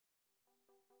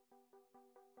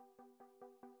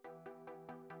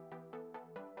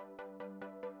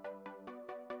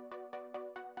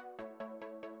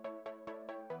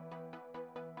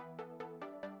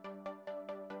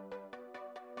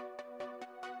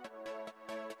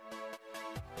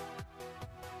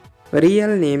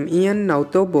Real name Ian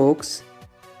Nauto Boggs.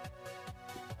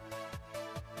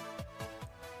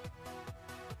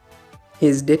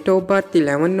 His date of birth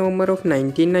 11 November of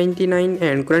 1999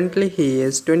 and currently he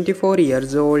is 24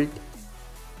 years old.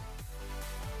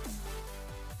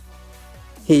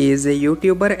 He is a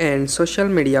YouTuber and social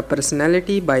media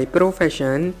personality by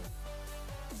profession.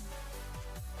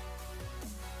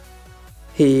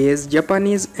 He is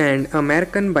Japanese and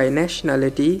American by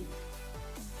nationality.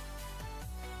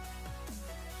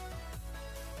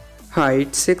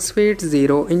 Height 6 feet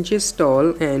 0 inches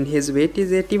tall and his weight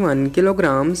is 81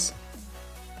 kilograms.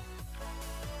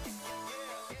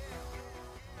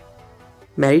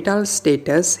 Marital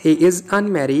status, he is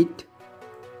unmarried.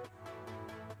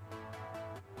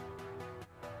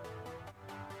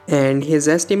 And his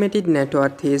estimated net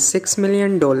worth is $6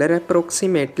 million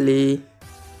approximately.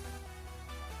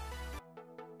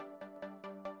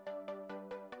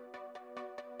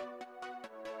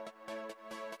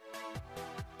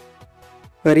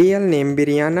 Real name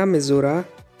Brianna Mizura.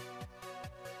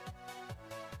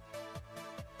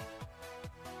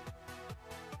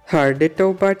 Her date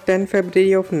of birth 10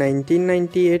 February of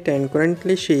 1998 and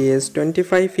currently she is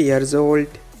 25 years old.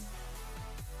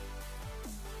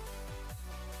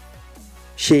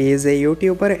 She is a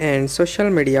YouTuber and social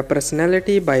media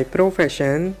personality by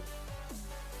profession.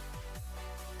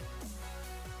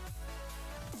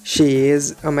 She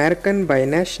is American by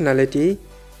nationality.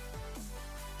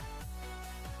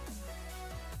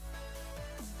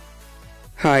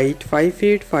 Height 5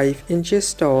 feet 5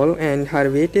 inches tall and her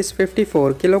weight is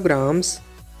 54 kilograms.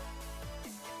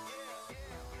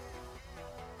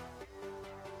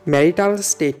 Marital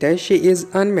status, she is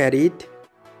unmarried.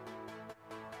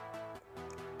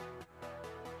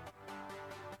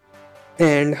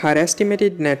 And her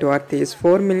estimated net worth is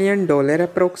 $4 million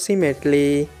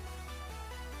approximately.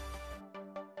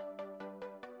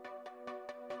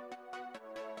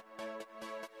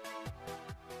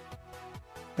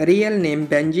 Real name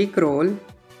Benji Krol.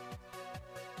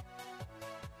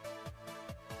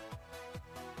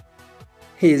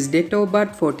 His date of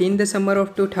birth 14 December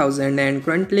of 2000 and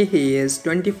currently he is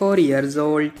 24 years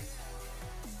old.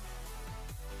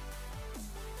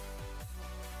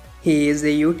 He is a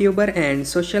YouTuber and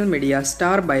social media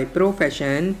star by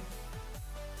profession.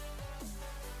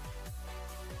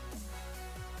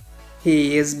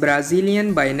 He is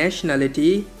Brazilian by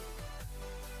nationality.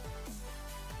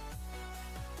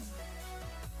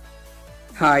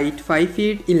 Height 5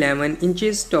 feet 11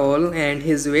 inches tall and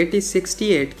his weight is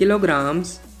 68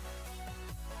 kilograms.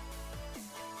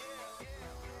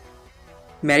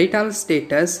 Marital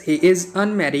status, he is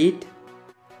unmarried.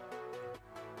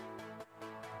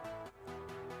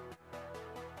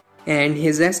 And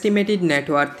his estimated net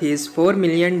worth is $4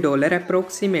 million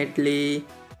approximately.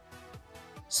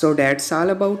 So that's all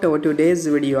about our today's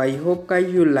video. I hope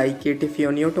guys you like it. If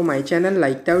you're new to my channel,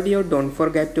 like the video, don't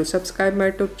forget to subscribe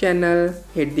my YouTube channel.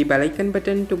 Hit the bell icon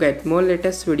button to get more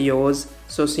latest videos.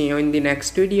 So see you in the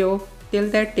next video. Till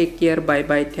that, take care, bye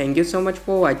bye. Thank you so much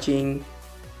for watching.